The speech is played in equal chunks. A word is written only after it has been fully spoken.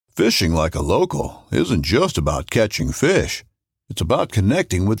Fishing like a local isn't just about catching fish. It's about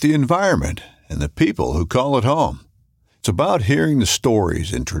connecting with the environment and the people who call it home. It's about hearing the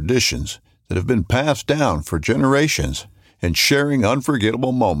stories and traditions that have been passed down for generations and sharing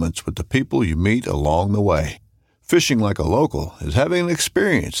unforgettable moments with the people you meet along the way. Fishing like a local is having an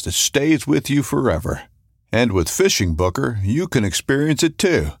experience that stays with you forever. And with Fishing Booker, you can experience it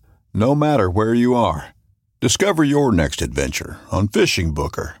too, no matter where you are. Discover your next adventure on Fishing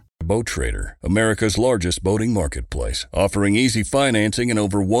Booker. Boat Trader, America's largest boating marketplace, offering easy financing and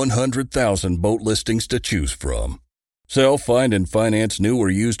over 100,000 boat listings to choose from. Sell, find, and finance new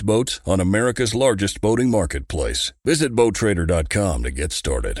or used boats on America's largest boating marketplace. Visit BoatTrader.com to get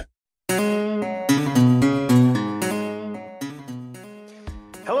started.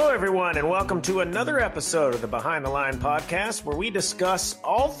 Hello, everyone, and welcome to another episode of the Behind the Line podcast, where we discuss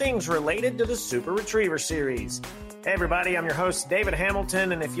all things related to the Super Retriever series. Hey, everybody, I'm your host, David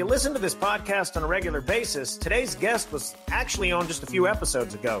Hamilton, and if you listen to this podcast on a regular basis, today's guest was actually on just a few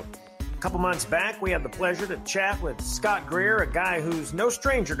episodes ago. A couple months back, we had the pleasure to chat with Scott Greer, a guy who's no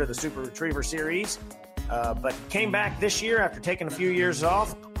stranger to the Super Retriever series, but came back this year after taking a few years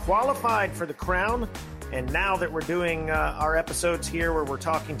off, qualified for the Crown, and now that we're doing our episodes here where we're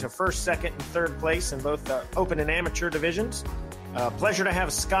talking to first, second, and third place in both the open and amateur divisions, pleasure to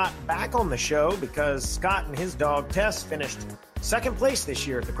have Scott back on the show because Scott and his dog Tess finished second place this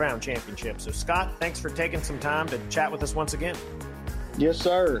year at the Crown Championship. So Scott, thanks for taking some time to chat with us once again. Yes,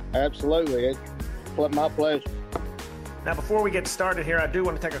 sir. Absolutely. It's my pleasure. Now, before we get started here, I do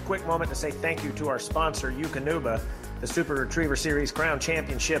want to take a quick moment to say thank you to our sponsor, Eukanuba. The Super Retriever Series Crown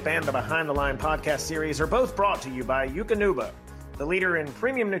Championship and the Behind the Line podcast series are both brought to you by Eukanuba, the leader in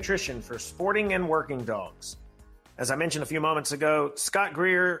premium nutrition for sporting and working dogs. As I mentioned a few moments ago, Scott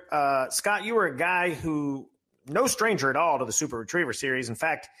Greer, Scott, you were a guy who, no stranger at all to the Super Retriever series. In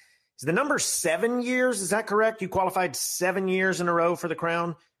fact, is the number 7 years, is that correct? You qualified 7 years in a row for the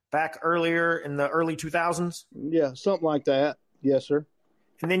Crown back earlier in the early 2000s? Yeah, something like that. Yes, sir.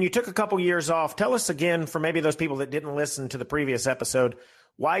 And then you took a couple years off. Tell us again, for maybe those people that didn't listen to the previous episode,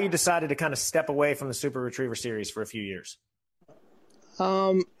 why you decided to kind of step away from the Super Retriever series for a few years.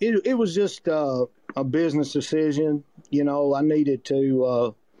 It was just a business decision. You know, I needed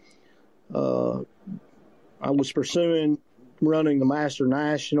to, I was pursuing running the Master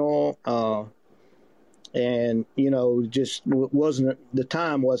National, and, you know, just the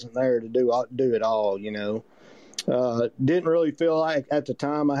time wasn't there to do it all, you know. Didn't really feel like at the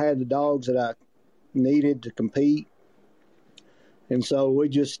time I had the dogs that I needed to compete. And so we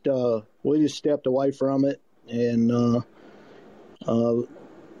just stepped away from it and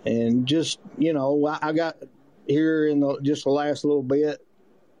just, you know, I got here in the last little bit,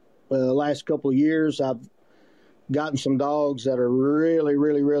 last couple of years, I've gotten some dogs that are really,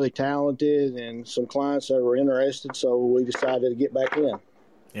 really, really talented and some clients that were interested. So we decided to get back in.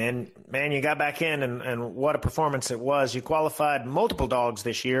 And, man, you got back in, and what a performance it was. You qualified multiple dogs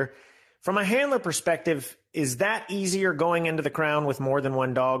this year. From a handler perspective, is that easier going into the Crown with more than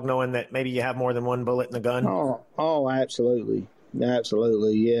one dog, knowing that maybe you have more than one bullet in the gun? Oh, absolutely.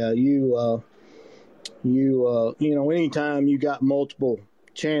 Absolutely, yeah. You know, anytime you got multiple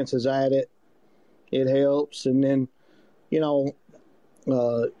chances at it, it helps. And then, you know,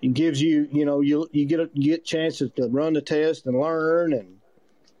 it gives you, you know, you get chances to run the test and learn and,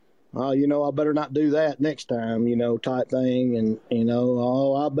 you know, I better not do that next time, you know, type thing. And, you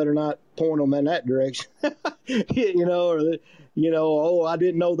know, I better not point them in that direction, you know, or, you know, I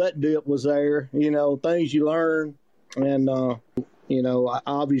didn't know that dip was there, you know, things you learn. And, you know,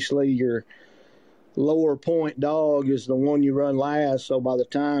 obviously your lower point dog is the one you run last. So by the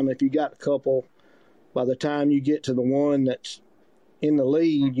time, if you got a couple, by the time you get to the one that's in the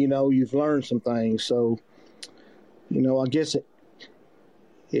lead, you know, you've learned some things. So, you know, I guess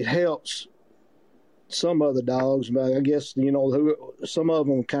it helps some other dogs, but I guess, you know, some of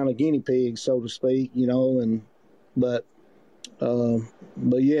them kind of guinea pigs, so to speak, you know, but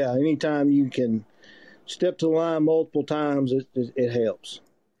yeah, anytime you can step to the line multiple times, it helps.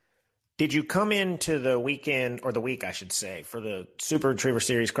 Did you come into the weekend, or the week, I should say, for the Super Retriever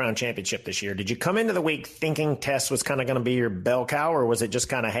Series Crown Championship this year? Did you come into the week thinking Tess was kind of going to be your bell cow, or was it just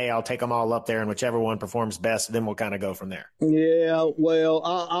kind of, hey, I'll take them all up there and whichever one performs best, then we'll kind of go from there? Yeah, well,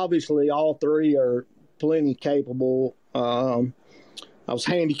 obviously all three are plenty capable. I was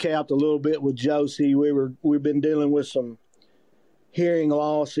handicapped a little bit with Josie. We've been dealing with some hearing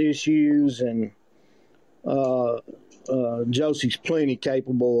loss issues, and Josie's plenty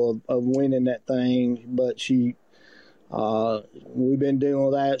capable of winning that thing, but we've been dealing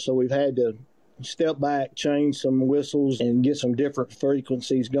with that, so we've had to step back, change some whistles, and get some different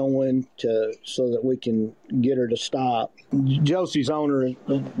frequencies going so that we can get her to stop. Josie's owner,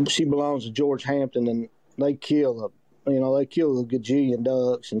 she belongs to George Hampton, and they kill a gajillion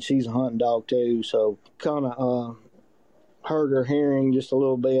ducks, and she's a hunting dog too. So kind of hurt her hearing just a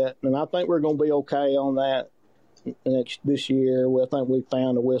little bit, and I think we're going to be okay on that this year. I think we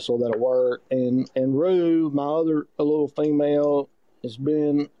found a whistle that'll work. And Rue, my other little female, has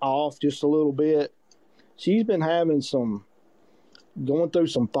been off just a little bit. She's been having going through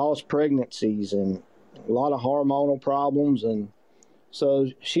some false pregnancies and a lot of hormonal problems, and so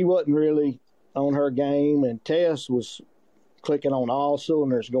she wasn't really on her game, and Tess was clicking on all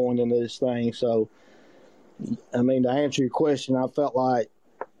cylinders going into this thing. So, I mean, to answer your question, I felt like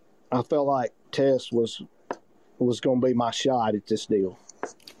Tess was going to be my shot at this deal.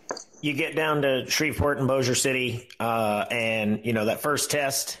 You get down to Shreveport and Bossier City, and, that first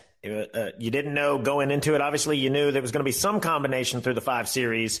test, you didn't know going into it. Obviously, you knew there was going to be some combination through the 5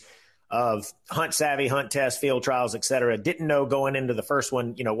 series of hunt savvy, hunt test, field trials, et cetera. Didn't know going into the first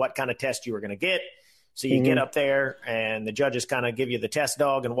one, what kind of test you were going to get. So you get up there, and the judges kind of give you the test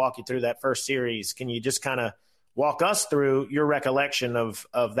dog and walk you through that first series. Can you just kind of walk us through your recollection of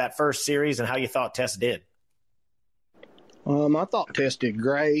that first series and how you thought Tess did? I thought Tess did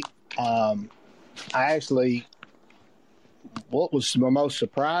great. What was the most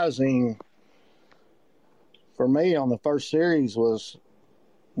surprising for me on the first series was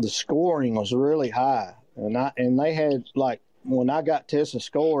the scoring was really high. And they had, like, when I got Tess's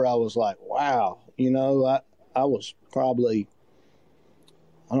score, I was like, wow. I was probably,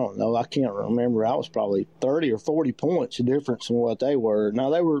 I don't know, I can't remember. I was probably 30 or 40 points difference in what they were.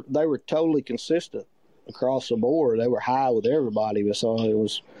 Now, they were totally consistent across the board. They were high with everybody. So it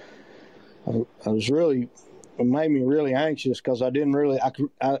was really, it made me really anxious because I didn't really, I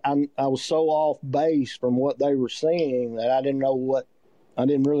was so off base from what they were seeing that I didn't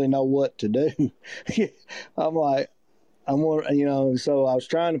really know what to do. So I was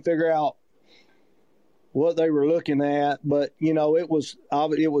trying to figure out what they were looking at, but it was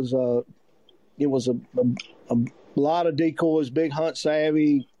a lot of decoys, big hunt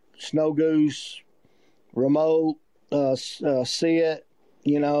savvy, snow goose, remote, sit,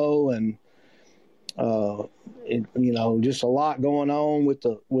 and just a lot going on with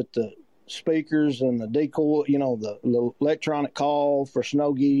the speakers and the decoy, the electronic call for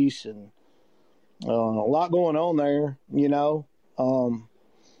snow geese, and a lot going on there,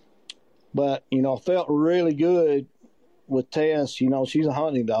 but I felt really good with Tess. She's a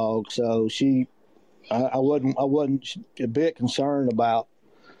hunting dog, so I wasn't a bit concerned about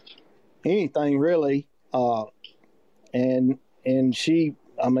anything really. And she,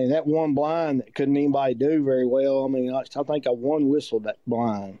 that one blind that couldn't anybody do very well. I think I one whistled that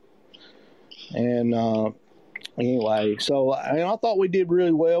blind. And anyway, so I thought we did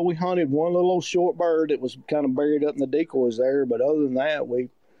really well. We hunted one little short bird that was kind of buried up in the decoys there, but other than that, we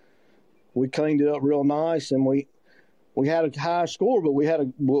cleaned it up real nice, and we had a high score, but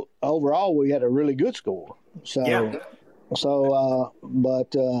overall we had a really good score. So, yeah.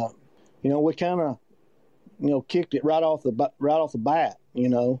 We kind of, kicked it right off the bat.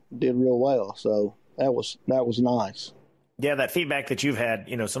 Did real well. So that was nice. Yeah, that feedback that you've had,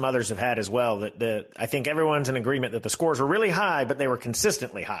 some others have had as well, that I think everyone's in agreement that the scores were really high, but they were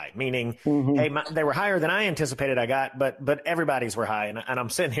consistently high, meaning, hey, they were higher than I anticipated I got, but everybody's were high. And I'm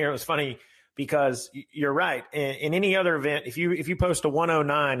sitting here, it was funny because you're right. In any other event, if you post a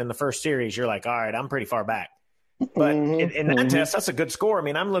 109 in the first series, you're like, all right, I'm pretty far back. But in that test, that's a good score.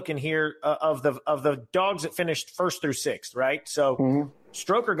 I'm looking here of the dogs that finished first through sixth, right? So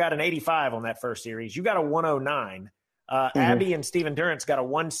Stroker got an 85 on that first series. You got a 109. Abby and Stephen Durrance got a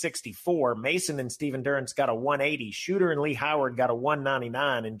 164. Mason and Stephen Durrance got a 180. Shooter and Lee Howard got a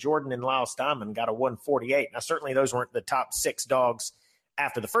 199. And Jordan and Lyle Steinman got a 148. Now, certainly those weren't the top 6 dogs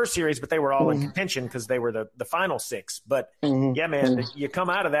after the first series, but they were all in contention because they were the final 6. But, yeah, man, you come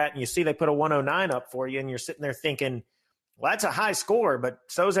out of that and you see they put a 109 up for you, and you're sitting there thinking, well, that's a high score, but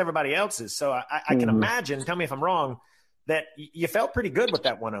so is everybody else's. So I can imagine, tell me if I'm wrong, that you felt pretty good with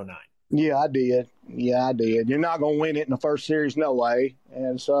that 109. Yeah, I did. You're not going to win it in the first series, no way.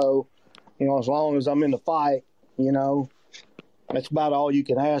 And so, as long as I'm in the fight, that's about all you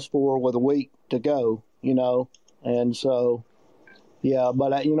can ask for with a week to go, And so, yeah,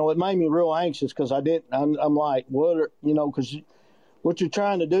 but, it made me real anxious because I'm like, because what you're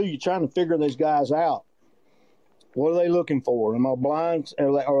trying to do, you're trying to figure these guys out. What are they looking for? Am I blinds,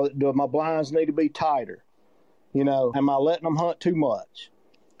 or do my blinds need to be tighter? Am I letting them hunt too much?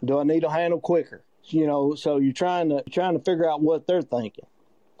 Do I need to handle quicker? So you're trying to figure out what they're thinking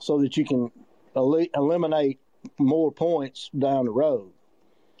so that you can eliminate more points down the road.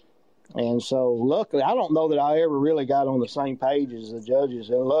 And so, luckily, I don't know that I ever really got on the same page as the judges.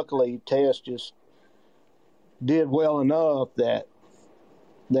 And luckily, Tess just did well enough that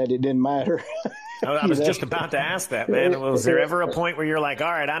it didn't matter. I was just about to ask that, man. Was there ever a point where you're like, all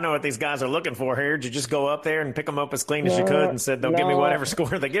right, I know what these guys are looking for here? Did you just go up there and pick them up as clean as you could and said, they'll give me whatever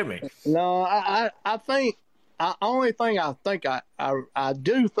score they give me? No, I think only thing I think I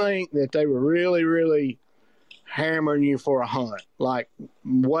do think that they were really, really hammering you for a hunt, like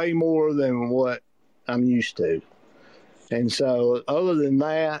way more than what I'm used to. And so other than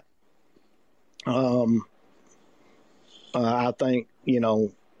that, I think,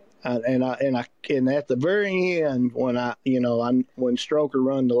 and at the very end, when when Stroker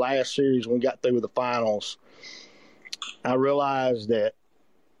run the last series, when we got through the finals, I realized that,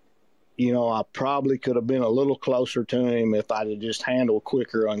 I probably could have been a little closer to him if I'd have just handled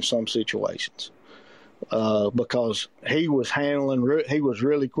quicker on some situations. Because he was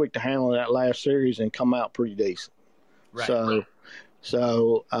really quick to handle that last series and come out pretty decent. Right.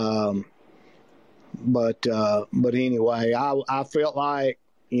 But anyway, I felt like,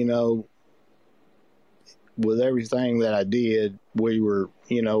 with everything that I did, we were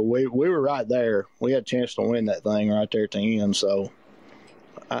right there. We had a chance to win that thing right there at the end. So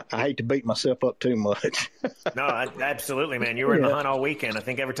I hate to beat myself up too much. No, absolutely, man. You were in the hunt all weekend. I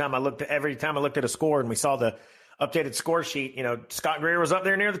think every time I looked at a score and we saw the updated score sheet, Scott Greer was up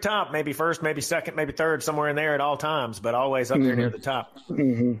there near the top, maybe first, maybe second, maybe third, somewhere in there at all times, but always up there near the top.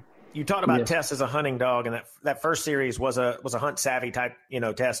 Mm-hmm. You talked about Tess as a hunting dog, and that first series was a hunt savvy type,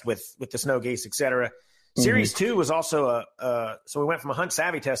 test with the snow geese, et cetera. Series 2 was also so we went from a hunt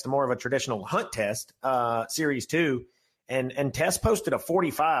savvy test to more of a traditional hunt test, series 2. And Tess posted a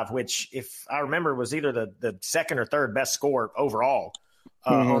 45, which, if I remember, was either the second or third best score overall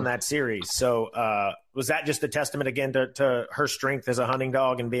on that series. So was that just a testament, again, to her strength as a hunting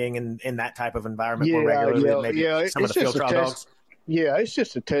dog and being in that type of environment more regularly than maybe some of the field trial dogs? Yeah, it's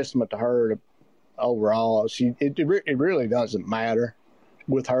just a testament to her overall. It really doesn't matter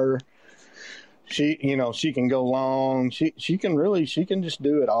with her. She can go long. She can just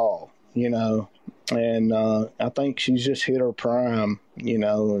do it all, And I think she's just hit her prime,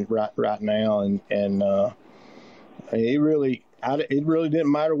 right now, and it really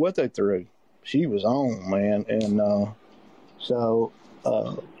didn't matter what they threw. She was on, man, and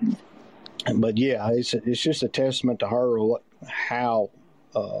but yeah, it's just a testament to her how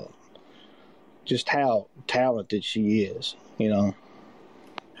talented she is,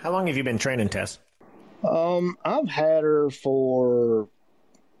 How long have you been training Tess? I've had her for,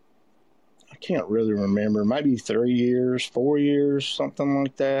 I can't really remember, maybe 3 years, 4 years, something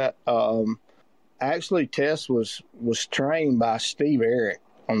like that. Actually, Tess was trained by Steve Eric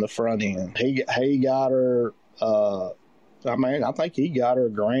on the front end. He got her, I think he got her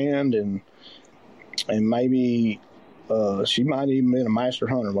grand, and maybe she might even been a master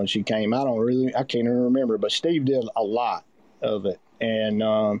hunter when she came. I can't even remember, but Steve did a lot of it.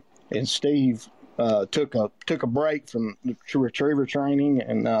 And Steve took a break from the retriever training,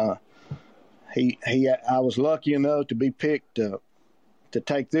 and I was lucky enough to be picked to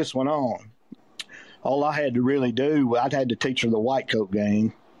take this one on. All I had to really do, I'd had to teach her the white coat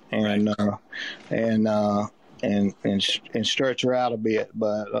game and stretch her out a bit.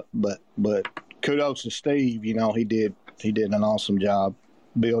 But kudos to Steve. He did an awesome job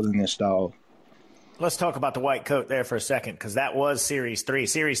building this dog. Let's talk about the white coat there for a second, because that was Series 3.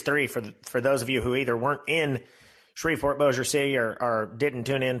 Series 3, for those of you who either weren't in Shreveport, Bossier City or didn't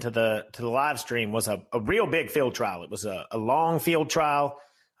tune in to the live stream, was a real big field trial. It was a long field trial.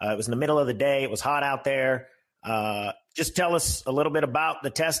 It was in the middle of the day. It was hot out there. Just tell us a little bit about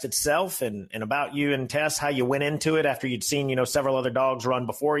the test itself and about you and Tess, how you went into it after you'd seen, several other dogs run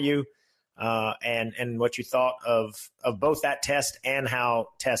before you, and what you thought of both that test and how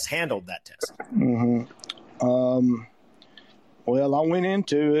Tess handled that test. Mm-hmm. Well, I went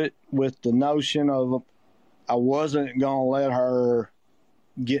into it with the notion of I wasn't going to let her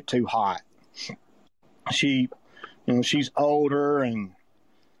get too hot. She's older, and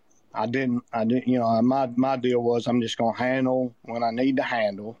I didn't, my deal was I'm just going to handle when I need to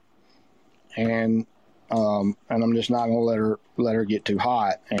handle. And I'm just not going to let her get too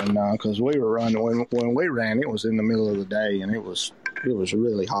hot. And, cause we were running, when we ran, it was in the middle of the day, and it was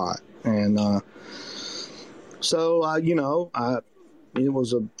really hot. And, so it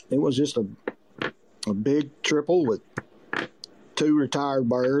was just a big triple with 2 retired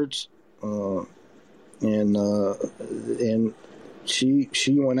birds. And she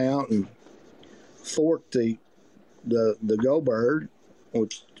went out and forked the go bird,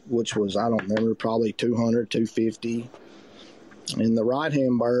 which which was, I don't remember, probably 200, 250. And the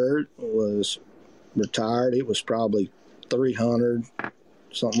right-hand bird was retired. It was probably 300,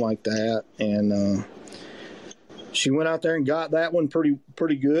 something like that. And she went out there and got that one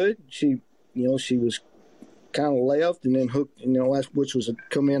pretty good. She was kind of left and then hooked, which was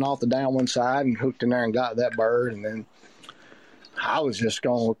come in off the down one side and hooked in there and got that bird. And then I was just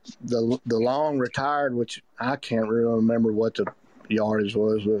going the long retired, which I can't really remember what the yardage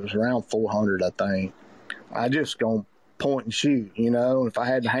was. But it was around 400, I think. I just going to point and shoot, and if I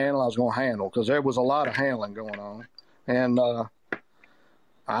had to handle, I was going to handle because there was a lot of handling going on. And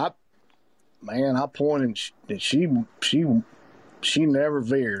I pointed and she never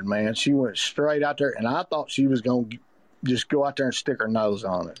veered, man. She went straight out there, and I thought she was going to just go out there and stick her nose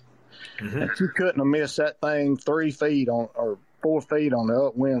on it. Mm-hmm. And she couldn't have missed that thing 3 feet or 4 feet on the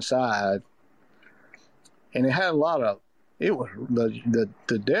upwind side. And it had it was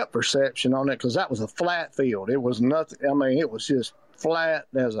the depth perception on it because that was a flat field. It was nothing. I mean, it was just flat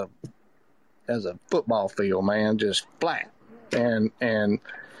as a football field, man, just flat. And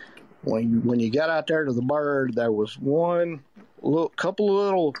when you got out there to the bird, there was couple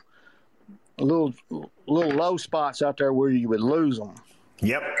of little low spots out there where you would lose them.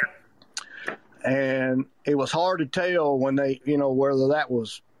 Yep. And it was hard to tell when they, whether that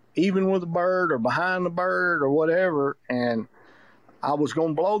was even with the bird or behind the bird or whatever. And I was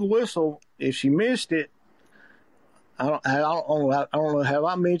going to blow the whistle if she missed it. I don't know. Have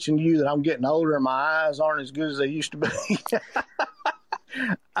I mentioned to you that I'm getting older and my eyes aren't as good as they used to be?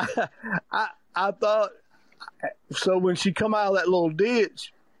 I thought so when she come out of that little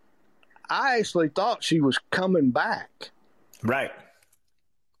ditch, I actually thought she was coming back. Right.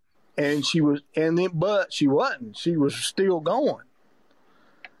 And but she wasn't. She was still going.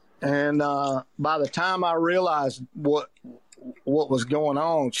 And by the time I realized what was going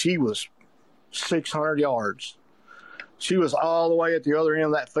on, she was 600 yards. She was all the way at the other end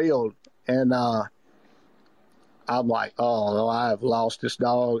of that field. And I'm like, oh, I've lost this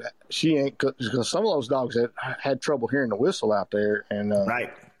dog. She ain't, because some of those dogs had trouble hearing the whistle out there. And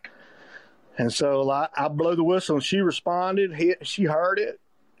right. And so I blew the whistle, and she responded. She heard it,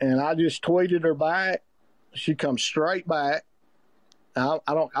 and I just tweeted her back. She comes straight back.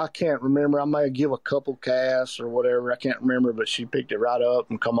 I can't remember. I may give a couple casts or whatever. I can't remember, but she picked it right up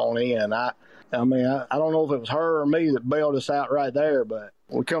and come on in. I don't know if it was her or me that bailed us out right there, but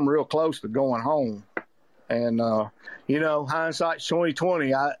we come real close to going home. And hindsight's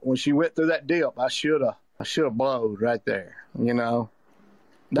 2020. When she went through that dip, I should have blowed right there. Well,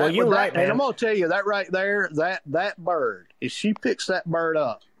 you're right, man. And I'm gonna tell you that right there, that bird, if she picks that bird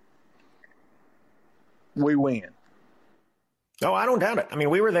up, we win. Oh, I don't doubt it. I mean,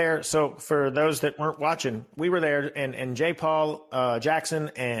 we were there. So for those that weren't watching, we were there, and J. Paul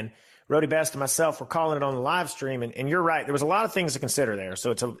Jackson and Rody Best and myself were calling it on the live stream. And you're right. There was a lot of things to consider there.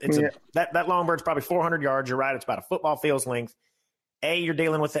 So that long bird's probably 400 yards. You're right. It's about a football field's length. A, you're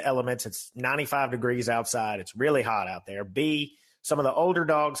dealing with the elements. It's 95 degrees outside. It's really hot out there. B, some of the older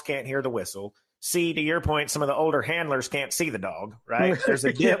dogs can't hear the whistle. C, to your point, some of the older handlers can't see the dog, right? There's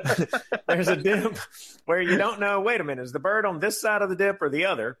a dip. There's a dip where you don't know, wait a minute, is the bird on this side of the dip or the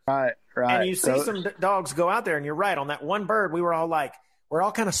other? Right. And you see some dogs go out there, and you're right. On that one bird, we're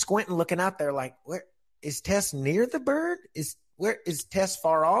all kind of squinting, looking out there like, where is Tess near the bird? Is Tess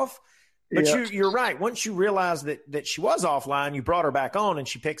far off? But you're right. Once you realize that she was offline, you brought her back on and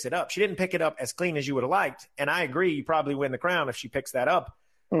she picks it up. She didn't pick it up as clean as you would have liked. And I agree, you probably win the crown if she picks that up.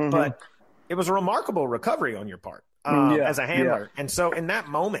 Mm-hmm. But it was a remarkable recovery on your part as a handler. Yeah. And so in that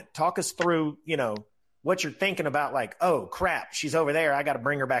moment, talk us through, what you're thinking about, like, oh, crap, she's over there. I got to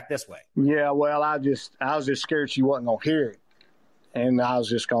bring her back this way. Yeah, well, I was just scared she wasn't going to hear it. And I was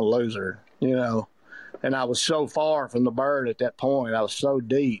just going to lose her, And I was so far from the bird at that point. I was so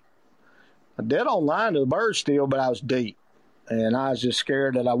deep. I dead on line to the bird still, but I was deep. And I was just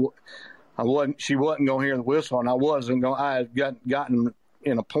scared that she wasn't going to hear the whistle, and I had gotten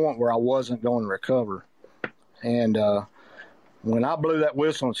in a point where I wasn't going to recover. And when I blew that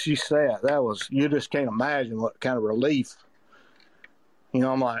whistle and she sat, you just can't imagine what kind of relief.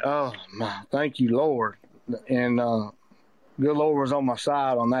 I'm like, oh, my, thank you, Lord. And good Lord was on my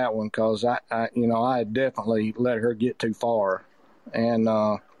side on that one because I had definitely let her get too far. And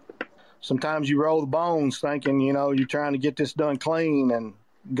sometimes you roll the bones thinking, you're trying to get this done clean and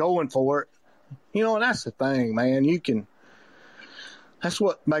going for it. And that's the thing, man. That's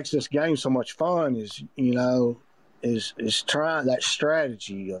what makes this game so much fun is trying that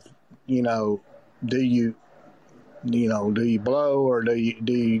strategy of, do you blow or do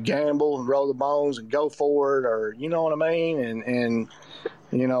you gamble and roll the bones and go for it, or you know what I mean? And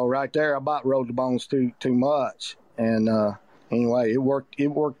right there, I about rolled the bones too much. And anyway, it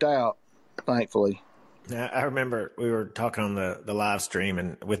worked out, thankfully. I remember we were talking on the live stream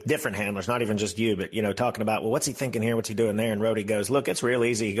and with different handlers, not even just you, but, talking about, well, what's he thinking here? What's he doing there? And Rody goes, look, it's real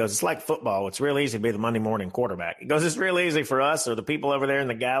easy. He goes, it's like football. It's real easy to be the Monday morning quarterback. He goes, it's real easy for us or the people over there in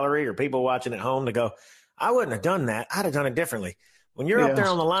the gallery or people watching at home to go, I wouldn't have done that. I'd have done it differently. When you're up there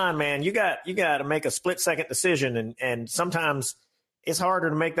on the line, man, you got to make a split second decision. And sometimes it's harder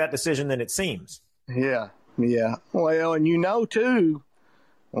to make that decision than it seems. Yeah. Yeah. Well, and too,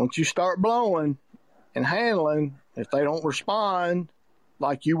 once you start blowing and handling, if they don't respond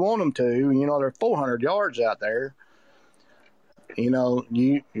like you want them to, they're 400 yards out there.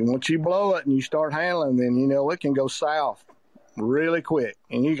 Once you blow it and you start handling, then it can go south really quick,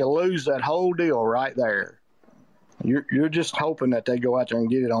 and you can lose that whole deal right there. You're just hoping that they go out there and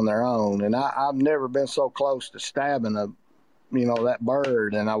get it on their own. And I've never been so close to stabbing that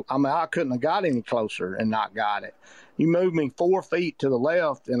bird, and I couldn't have got any closer and not got it. You move me 4 feet to the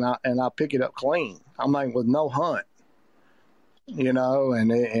left, and I pick it up clean. I'm like with no hunt, that's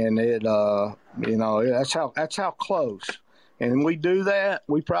how close. And we do that,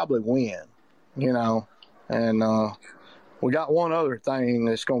 we probably win, And we got one other thing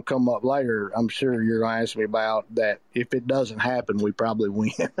that's going to come up later. I'm sure you're going to ask me about that. If it doesn't happen, we probably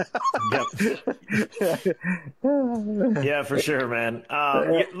win. Yeah, for sure, man.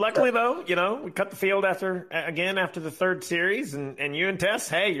 Luckily, though, we cut the field after the third series, and you and Tess,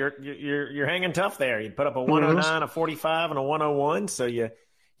 hey, you're hanging tough there. You put up a 109, a 45, and a 101. So you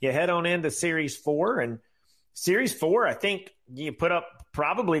head on into Series 4, and Series 4, I think you put up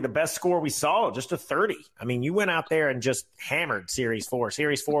probably the best score we saw, just a 30. I mean, you went out there and just hammered Series 4.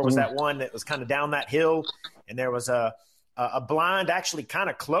 Series 4 was that one that was kind of down that hill, and there was a blind actually kind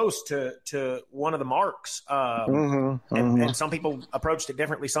of close to one of the marks. And some people approached it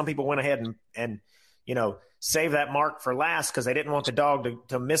differently. Some people went ahead and save that mark for last because they didn't want the dog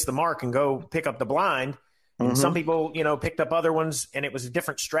to miss the mark and go pick up the blind. And some people, picked up other ones, and it was a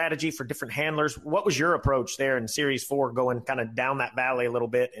different strategy for different handlers. What was your approach there in Series 4, going kind of down that valley a little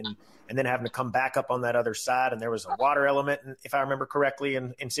bit and then having to come back up on that other side? And there was a water element, if I remember correctly,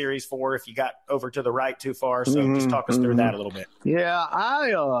 in Series 4, if you got over to the right too far. So just talk us through that a little bit. Yeah,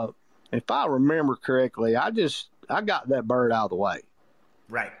 if I remember correctly, I got that bird out of the way.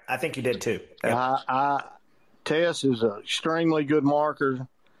 Right. I think you did too. Yep. Tess is an extremely good marker.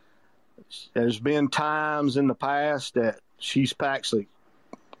 There's been times in the past that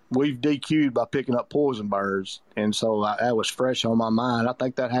we've DQ'd by picking up poison birds, and so that was fresh on my mind. I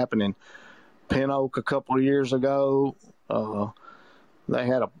think that happened in Pin Oak a couple of years ago. They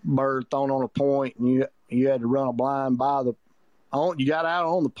had a bird thrown on a point, and you had to run a blind by you got out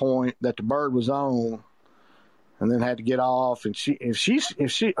on the point that the bird was on, and then had to get off. And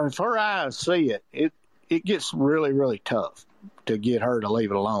if her eyes see it, it gets really, really tough to get her to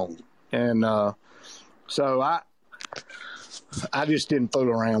leave it alone. And so I just didn't fool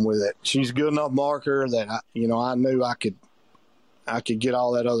around with it. She's a good enough marker that I knew I could get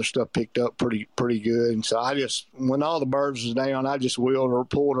all that other stuff picked up pretty good. And so when all the birds was down, I just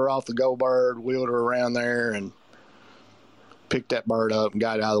pulled her off the go bird, wheeled her around there, and picked that bird up and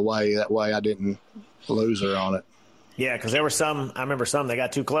got it out of the way. That way I didn't lose her on it. Yeah, because there were I remember some, they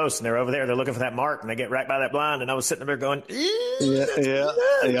got too close, and they're over there, they're looking for that mark, and they get right by that blind, and I was sitting there going,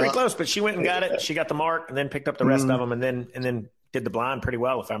 pretty close, but she went and got it. She got the mark and then picked up the rest of them, and then did the blind pretty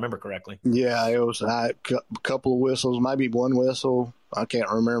well, if I remember correctly. Yeah, it was a couple of whistles, maybe one whistle. I can't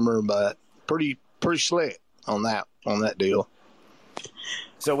remember, but pretty slick on that deal.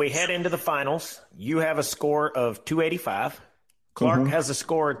 So we head into the finals. You have a score of 285. Clark has a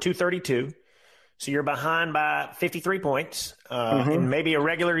score of 232. So you're behind by 53 points. And maybe a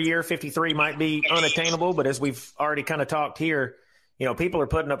regular year, 53 might be unattainable. But as we've already kind of talked here, people are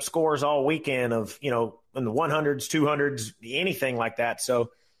putting up scores all weekend of, in the 100s, 200s, anything like that. So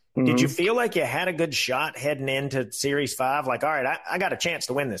did you feel like you had a good shot heading into Series 5? Like, all right, I got a chance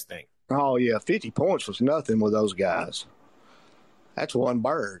to win this thing. Oh, yeah. 50 points was nothing with those guys. That's one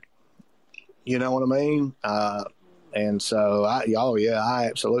bird. You know what I mean? And so, I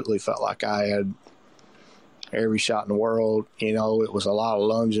absolutely felt like I had every shot in the world. It was a lot of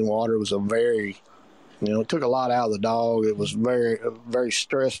lunging water. It was it took a lot out of the dog. It was very, very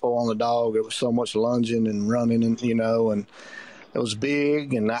stressful on the dog. It was so much lunging and running, and it was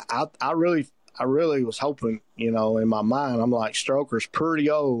big. And I really was hoping, in my mind, I'm like, Stroker's pretty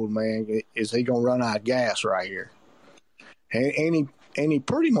old, man. Is he going to run out of gas right here? And he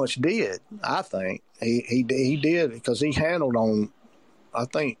pretty much did, I think. He did, because he handled on, I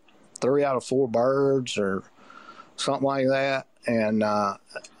think, 3 out of 4 birds or something like that. and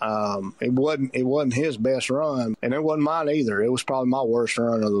it wasn't his best run, and it wasn't mine either. It was probably my worst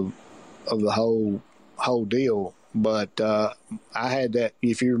run of the whole deal. But I had that,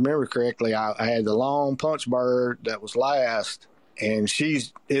 if you remember correctly, I had the long punch bird that was last, and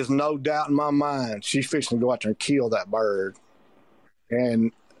there's no doubt in my mind she's fixing to go out there and kill that bird.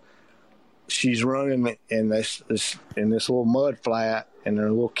 And she's running in this little mud flat, and their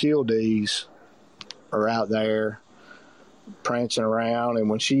little kildees are out there prancing around. And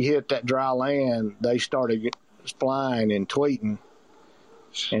when she hit that dry land, they started flying and tweeting,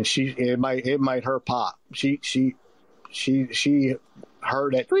 and it made her pop. She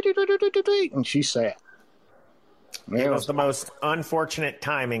heard that tweet, and she sat. It was the most unfortunate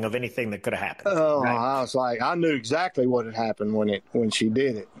timing of anything that could have happened. Oh, right? I was like, I knew exactly what had happened when she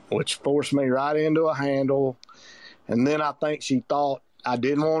did it, which forced me right into a handle. And then I think she thought I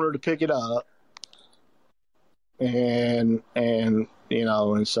didn't want her to pick it up, and and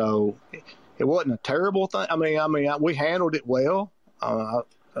so it wasn't a terrible thing. I mean, we handled it well. I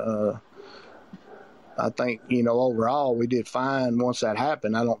think, overall we did fine once that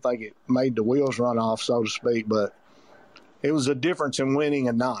happened. I don't think it made the wheels run off, so to speak, but it was a difference in winning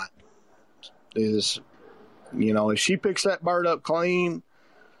and not. If she picks that bird up clean,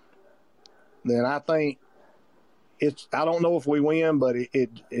 then I think I don't know if we win, but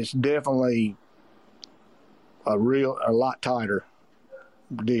it's definitely a lot tighter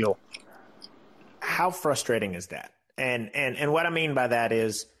deal. How frustrating is that? And what I mean by that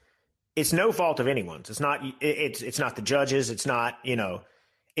is, it's no fault of anyone's. It's not the judges. It's not,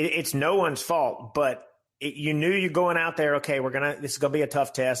 it's no one's fault, but you knew you're going out there. Okay, this is going to be a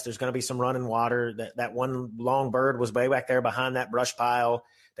tough test. There's going to be some running water. That one long bird was way back there behind that brush pile.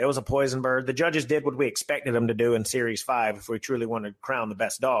 There was a poison bird. The judges did what we expected them to do in Series 5 if we truly wanted to crown the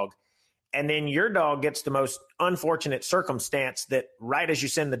best dog. And then your dog gets the most unfortunate circumstance that right as you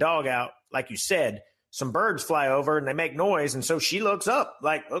send the dog out, like you said, some birds fly over and they make noise. And so she looks up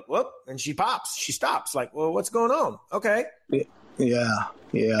like, whoop, and she pops. She stops like, well, what's going on? Okay. Yeah.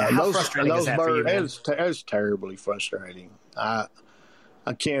 How frustrating is that for you, man? It's terribly frustrating. I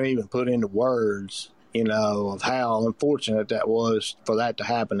can't even put into words, of how unfortunate that was for that to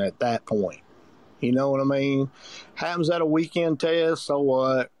happen at that point. You know what I mean? Happens at a weekend test, so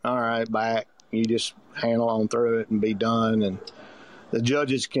what? All right, back. You just handle on through it and be done. And the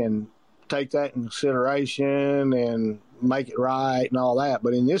judges can take that in consideration and make it right and all that.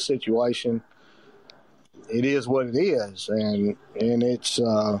 But in this situation, it is what it is, and it's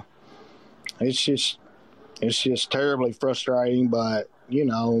just terribly frustrating. But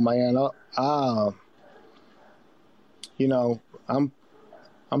man,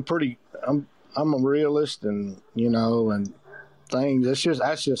 I'm a realist, and and things.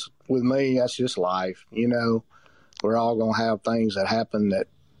 That's just with me. That's just life. We're all gonna have things that happen at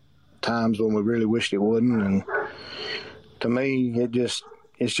times when we really wished it wouldn't. And to me,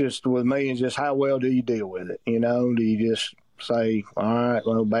 it's just with me. It's just how well do you deal with it? Do you just say, all right,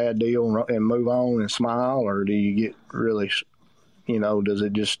 well, bad deal, and move on and smile, or do you get really, does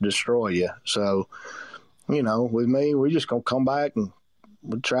it just destroy you? So, with me, we're just gonna come back and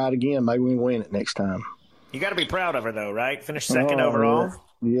we'll try it again. Maybe we can win it next time. You got to be proud of her, though, right? Finished second overall.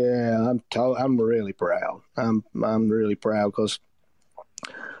 Yeah, I'm really proud. I'm really proud because,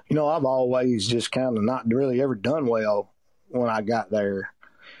 I've always just kind of not really ever done well when I got there,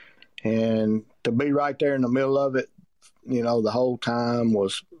 and to be right there in the middle of it, the whole time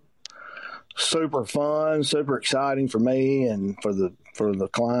was super fun, super exciting for me and for the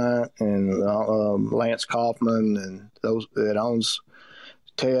client and Lance Kaufman and those that owns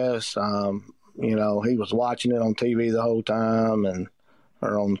Tess. He was watching it on TV the whole time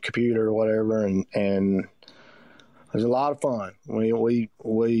or on the computer or whatever, and it was a lot of fun. It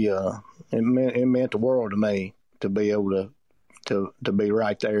meant the world to me to be able to be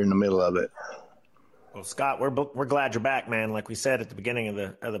right there in the middle of it. Well, Scott, we're glad you're back, man. Like we said at the beginning of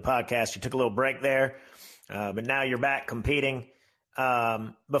the podcast, you took a little break there, but now you're back competing.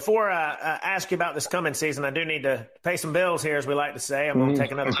 Before I ask you about this coming season, I do need to pay some bills here, as we like to say. I'm going to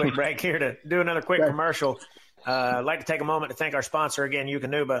take another quick break here to do another quick commercial. I'd like to take a moment to thank our sponsor again,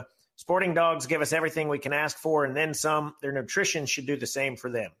 Eukanuba. Sporting dogs give us everything we can ask for and then some. Their nutrition should do the same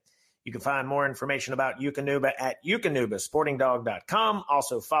for them. You can find more information about Eukanuba at eukanubasportingdog.com.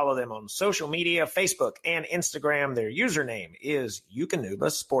 Also follow them on social media, Facebook and Instagram. Their username is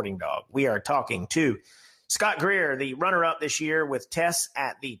Eukanuba Sporting Dog. We are talking to Scott Greer, the runner-up this year with Tess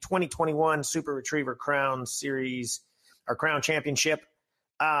at the 2021 Super Retriever Crown Series or Crown Championship.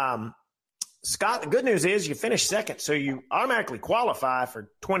 Scott, the good news is you finished second, so you automatically qualify for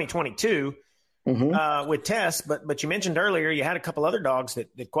 2022. with Tess, but you mentioned earlier you had a couple other dogs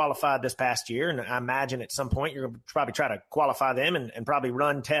that qualified this past year, and I imagine at some point you're going to probably try to qualify them and probably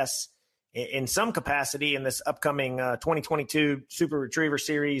run Tess in some capacity in this upcoming 2022 Super Retriever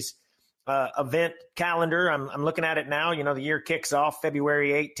Series event calendar. I'm looking at it now. You know, the year kicks off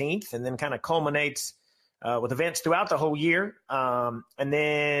February 18th and then kind of culminates with events throughout the whole year. And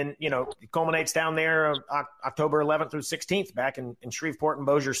then, you know, it culminates down there October 11th through 16th back in Shreveport and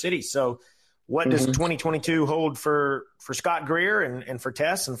Bossier City. So what does 2022 hold for Scott Greer and for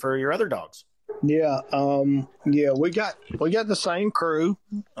Tess and for your other dogs? Yeah. We got the same crew,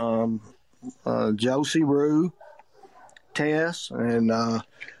 Josie, Rue, Tess, and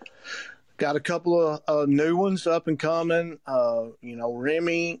got a couple of new ones up and coming. You know,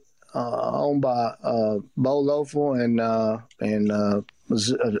 Remy, owned by Bo Loeffel and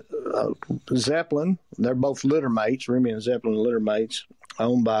Zeppelin. They're both litter mates. Remy and Zeppelin are litter mates,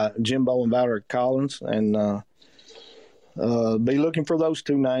 owned by Jimbo and Valerie Collins, and be looking for those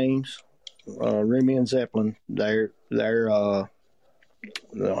two names, Remy and Zeppelin. They're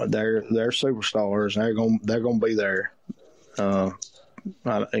superstars. They're gonna be there.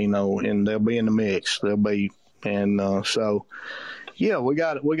 You know, and they'll be in the mix. So yeah, we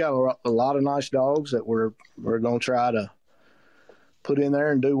got a lot of nice dogs that we're gonna try to put in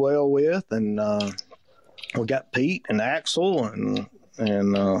there and do well with, and we got Pete and Axel and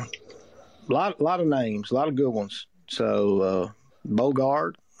a lot of names, a lot of good ones. So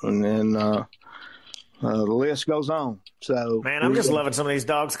Bogart, and then the list goes on. So man, I'm just loving some of these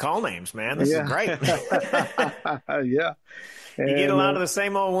dogs' call names, man. This is great. Yeah. You get a lot of the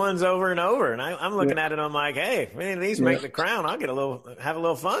same old ones over and over, and I'm looking at it. I'm like, hey, man, these make the crown. I'll have a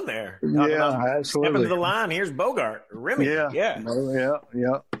little fun there. Absolutely. Step into the line. Here's Bogart, Remy. Yeah.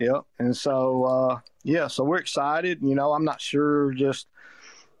 And so, so we're excited. You know, I'm not sure. Just,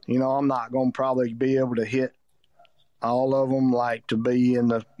 you know, I'm not going to probably be able to hit all of them, like to be in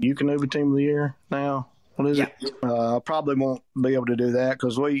the Eukanuba Team of the Year now. What is it? I probably won't be able to do that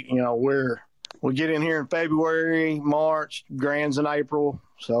because we get in here in February, March, Grands in April.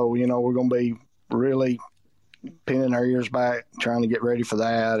 So, you know, we're going to be really pinning our ears back, trying to get ready for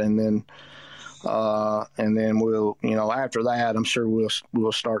that. And then we'll, you know, after that, I'm sure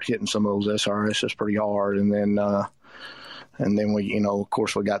we'll start hitting some of those SRSs pretty hard. And then we, you know, of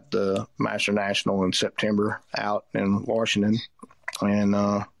course, we got the Master National in September out in Washington, and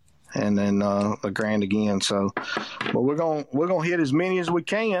then the Grand again. So, but we're gonna hit as many as we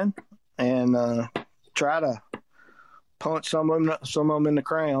can, and try to punch some of them in the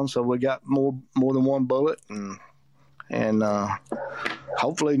crown, so we got more than one bullet, and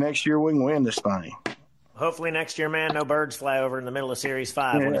hopefully next year we can win this thing. Hopefully next year, man, no birds fly over in the middle of Series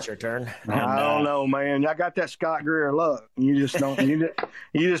 5 when it's your turn. I don't know, man. I got that Scott Greer luck. You just don't. you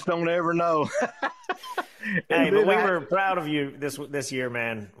just don't ever know. Hey, but we were proud of you this year,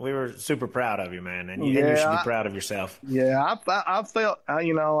 man. We were super proud of you, man, and you should be proud of yourself. Yeah, I felt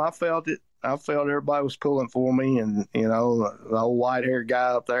it. I felt everybody was pulling for me, and you know, the old white-haired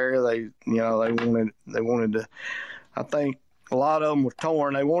guy up there. They wanted to. I think a lot of them were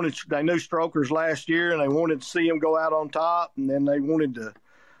torn. They knew Strokers last year, and they wanted to see him go out on top, and then they wanted the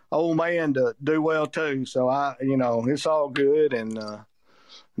old man to do well too. So it's all good, and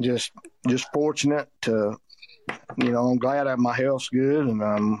just fortunate to, I'm glad that my health's good and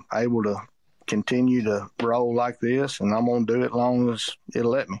I'm able to continue to roll like this, and I'm going to do it as long as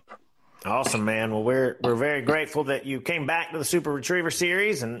it'll let me. Awesome, man. Well, we're very grateful that you came back to the Super Retriever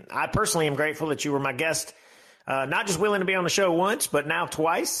Series, and I personally am grateful that you were my guest, not just willing to be on the show once, but now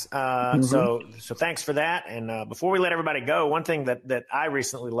twice. So thanks for that. And before we let everybody go, one thing that I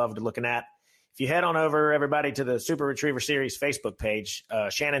recently loved looking at, if you head on over, everybody, to the Super Retriever Series Facebook page,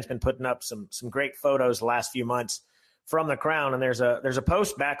 Shannon's been putting up some great photos the last few months from the crown, and there's a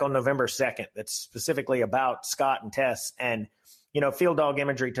post back on November 2nd that's specifically about Scott and Tess. And Field Dog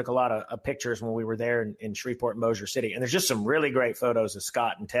Imagery took a lot of pictures when we were there in Shreveport and Bossier City, and there's just some really great photos of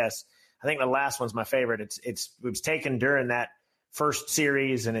Scott and Tess. I think the last one's my favorite. It was taken during that first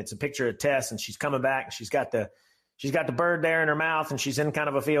series, and it's a picture of Tess, and she's coming back, and she's got the bird there in her mouth, and she's in kind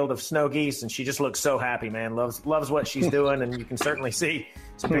of a field of snow geese, and she just looks so happy, man. Loves what she's doing, and you can certainly see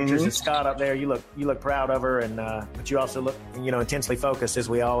some pictures of Scott up there. You look proud of her, and but you also look intensely focused, as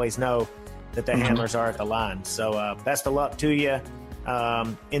we always know that the handlers are at the line. So best of luck to you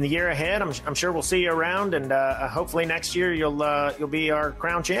in the year ahead. I'm sure we'll see you around, and hopefully next year you'll be our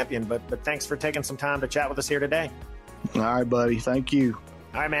crown champion. But thanks for taking some time to chat with us here today. All right, buddy. Thank you.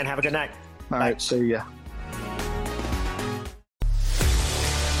 All right, man. Have a good night. All right. See ya.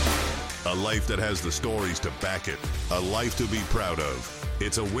 A life that has the stories to back it. A life to be proud of.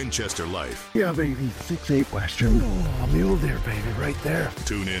 It's a Winchester life. Yeah, baby. 6'8" Western. Oh, mule deer, baby, right there.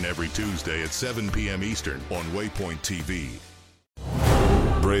 Tune in every Tuesday at 7 p.m. Eastern on Waypoint TV.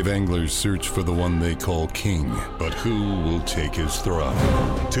 Brave anglers search for the one they call king, but who will take his throne?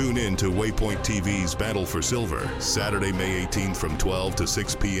 Tune in to Waypoint TV's Battle for Silver, Saturday, May 18th from 12 to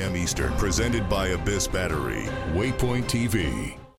 6 p.m. Eastern. Presented by Abyss Battery. Waypoint TV.